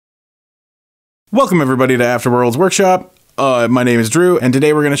Welcome everybody to Afterworlds Workshop. My name is Drew, and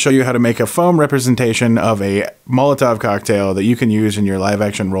today we're going to show you how to make a foam representation of a Molotov cocktail that you can use in your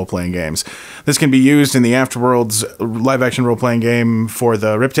live-action role-playing games. This can be used in the Afterworlds live-action role-playing game for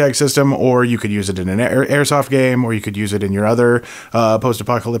the Riptag system, or you could use it in an Airsoft game, or you could use it in your other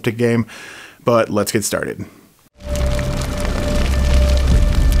post-apocalyptic game. But let's get started.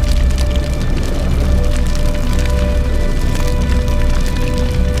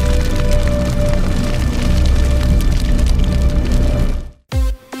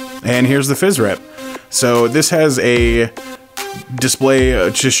 And here's the fizz rep. So this has a display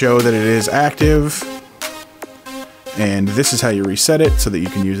to show that it is active. And this is how you reset it so that you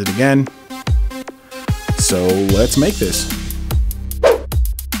can use it again. So let's make this.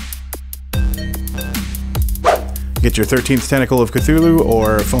 Get your 13th Tentacle of Cthulhu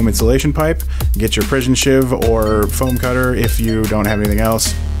or foam insulation pipe. Get your prison shiv or foam cutter if you don't have anything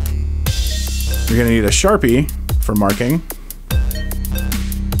else. You're gonna need a Sharpie for marking.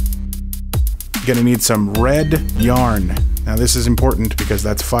 You're gonna need some red yarn. Now this is important because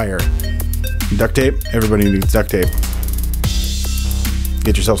that's fire. Duct tape, everybody needs duct tape.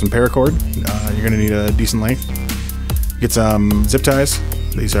 Get yourself some paracord. You're gonna need a decent length. Get some zip ties.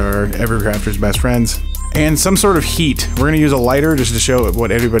 These are every crafter's best friends. And some sort of heat. We're gonna use a lighter just to show what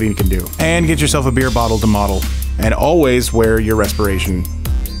everybody can do. And get yourself a beer bottle to model. And always wear your respiration.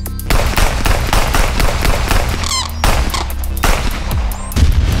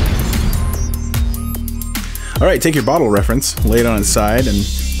 All right, take your bottle reference, lay it on its side, and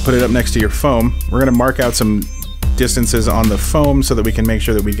put it up next to your foam. We're gonna mark out some distances on the foam so that we can make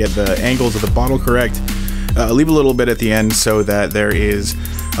sure that we get the angles of the bottle correct. Leave a little bit at the end so that there is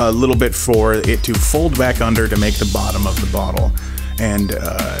a little bit for it to fold back under to make the bottom of the bottle. And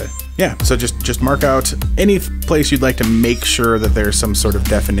yeah, so just mark out any place you'd like to make sure that there's some sort of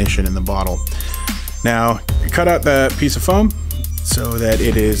definition in the bottle. Now, cut out the piece of foam so that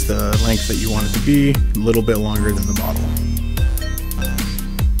it is the length that you want it to be, a little bit longer than the bottle.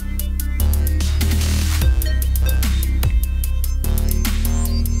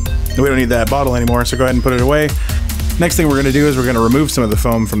 We don't need that bottle anymore, so go ahead and put it away. Next thing we're going to do is we're going to remove some of the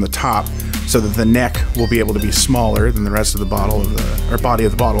foam from the top so that the neck will be able to be smaller than the rest of the bottle or body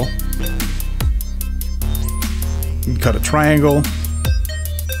of the bottle. Cut a triangle,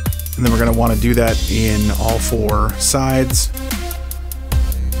 and then we're going to want to do that in all four sides.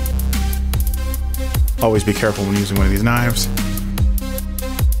 Always be careful when using one of these knives.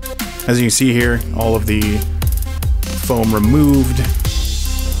 As you can see here, all of the foam removed.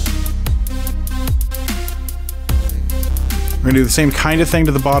 We're gonna do the same kind of thing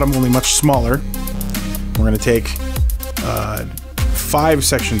to the bottom, only much smaller. We're gonna take 5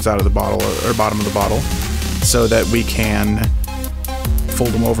 sections out of the bottle, or bottom of the bottle, so that we can fold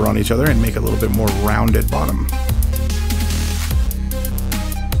them over on each other and make a little bit more rounded bottom.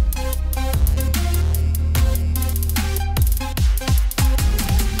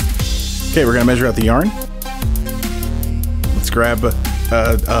 Okay, we're gonna measure out the yarn. Let's grab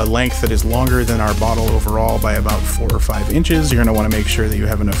a length that is longer than our bottle overall by about 4 or 5 inches. You're gonna wanna make sure that you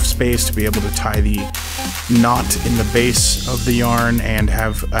have enough space to be able to tie the knot in the base of the yarn and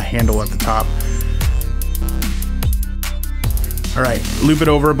have a handle at the top. All right, loop it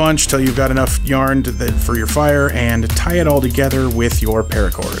over a bunch till you've got enough yarn for your fire and tie it all together with your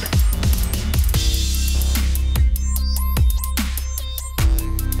paracord.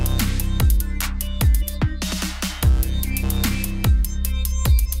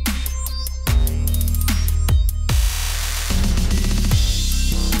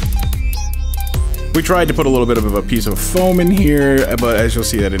 We tried to put a little bit of a piece of foam in here, but as you'll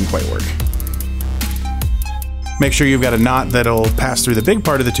see, that didn't quite work. Make sure you've got a knot that'll pass through the big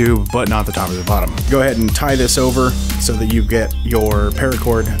part of the tube, but not the top or the bottom. Go ahead and tie this over so that you get your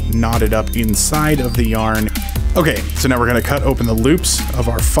paracord knotted up inside of the yarn. Okay, so now we're gonna cut open the loops of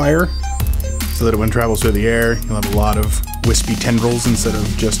our fire so that when it travels through the air, you'll have a lot of wispy tendrils instead of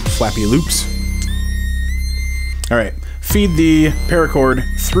just flappy loops. All right, feed the paracord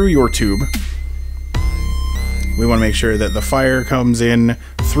through your tube. We want to make sure that the fire comes in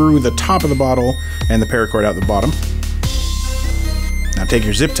through the top of the bottle and the paracord out the bottom. Now take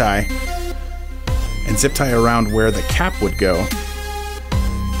your zip tie and zip tie around where the cap would go.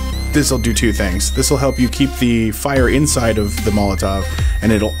 This will do 2 things. This will help you keep the fire inside of the Molotov,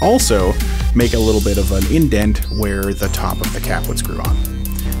 and it'll also make a little bit of an indent where the top of the cap would screw on.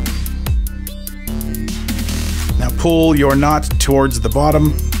 Now pull your knot towards the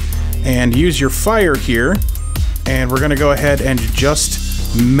bottom and use your fire here. And we're gonna go ahead and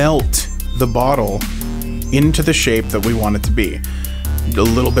just melt the bottle into the shape that we want it to be. a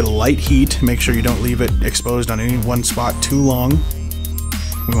little bit of light heat. Make sure you don't leave it exposed on any one spot too long.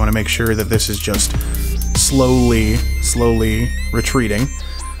 We want to make sure that this is just slowly retreating.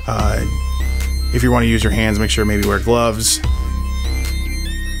 If you want to use your hands, make sure maybe wear gloves.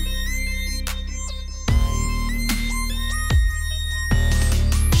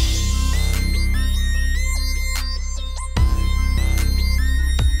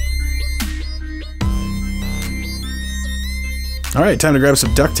 Alright, time to grab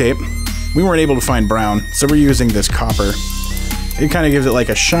some duct tape. We weren't able to find brown, so we're using this copper. It kind of gives it like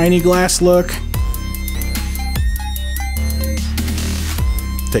a shiny glass look.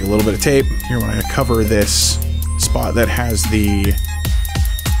 Take a little bit of tape. Here we're going to cover this spot that has the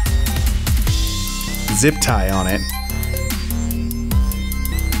zip tie on it.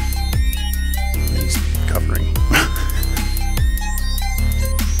 It's covering.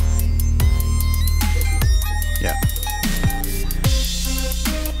 Yeah.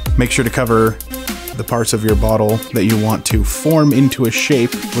 Make sure to cover the parts of your bottle that you want to form into a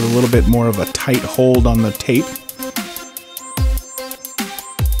shape with a little bit more of a tight hold on the tape.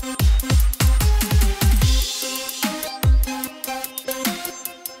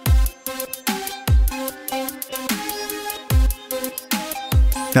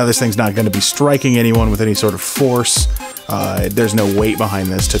 Now this thing's not going to be striking anyone with any sort of force. There's no weight behind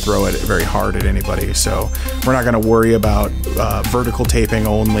this to throw it very hard at anybody, so we're not going to worry about vertical taping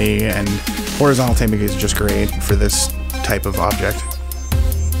only, and horizontal taping is just great for this type of object.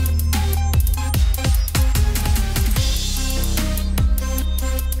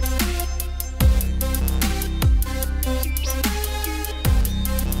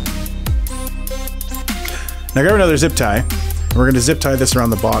 Now grab another zip tie. We're going to zip tie this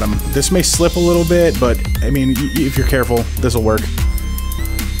around the bottom. This may slip a little bit, but I mean, if you're careful, this will work.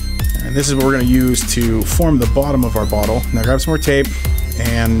 And this is what we're going to use to form the bottom of our bottle. Now grab some more tape,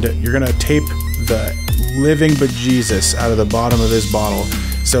 and you're going to tape the living bejesus out of the bottom of this bottle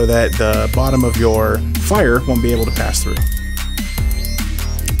so that the bottom of your fire won't be able to pass through.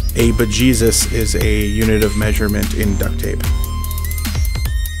 A bejesus is a unit of measurement in duct tape.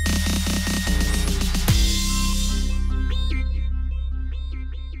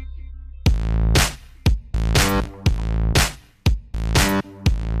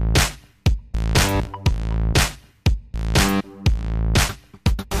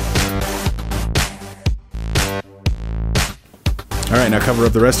 Alright, now cover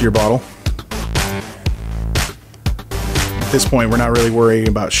up the rest of your bottle. At this point, we're not really worrying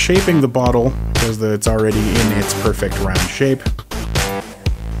about shaping the bottle because it's already in its perfect round shape.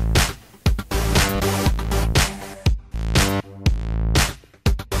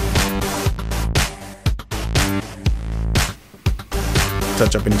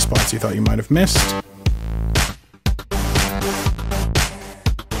 Touch up any spots you thought you might have missed.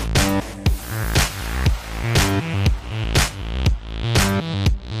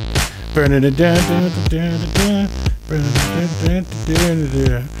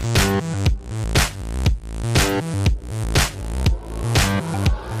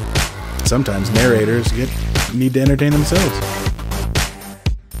 Sometimes narrators need to entertain themselves.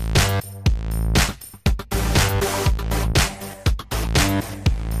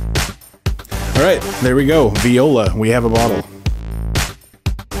 Alright, there we go. Viola, we have a bottle.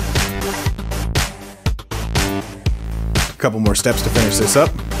 A couple more steps to finish this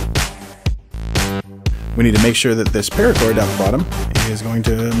up. We need to make sure that this paracord down the bottom is going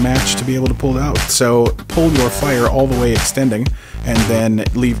to match to be able to pull it out. So pull your fire all the way extending, and then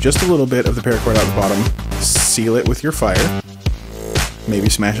leave just a little bit of the paracord out the bottom. Seal it with your fire. Maybe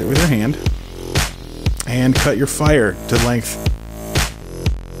smash it with your hand. And cut your fire to length.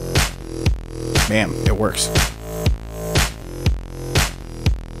 Bam, it works.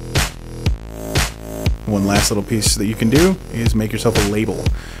 One last little piece that you can do is make yourself a label.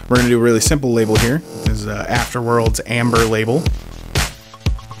 We're going to do a really simple label here. This is an Afterworlds amber label.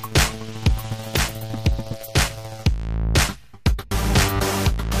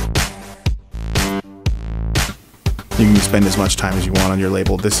 You can spend as much time as you want on your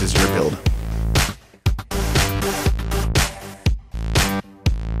label. This is your build.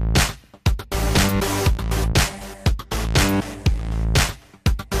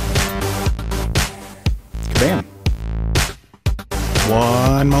 Bam.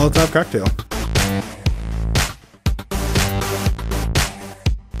 One Molotov cocktail.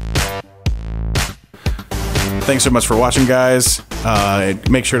 Thanks so much for watching, guys.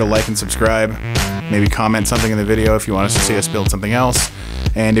 Make sure to like and subscribe. Maybe comment something in the video if you want us to see us build something else.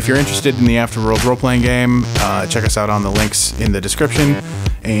 And if you're interested in the Afterworlds role-playing game, check us out on the links in the description.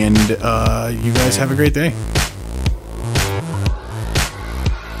 And you guys have a great day.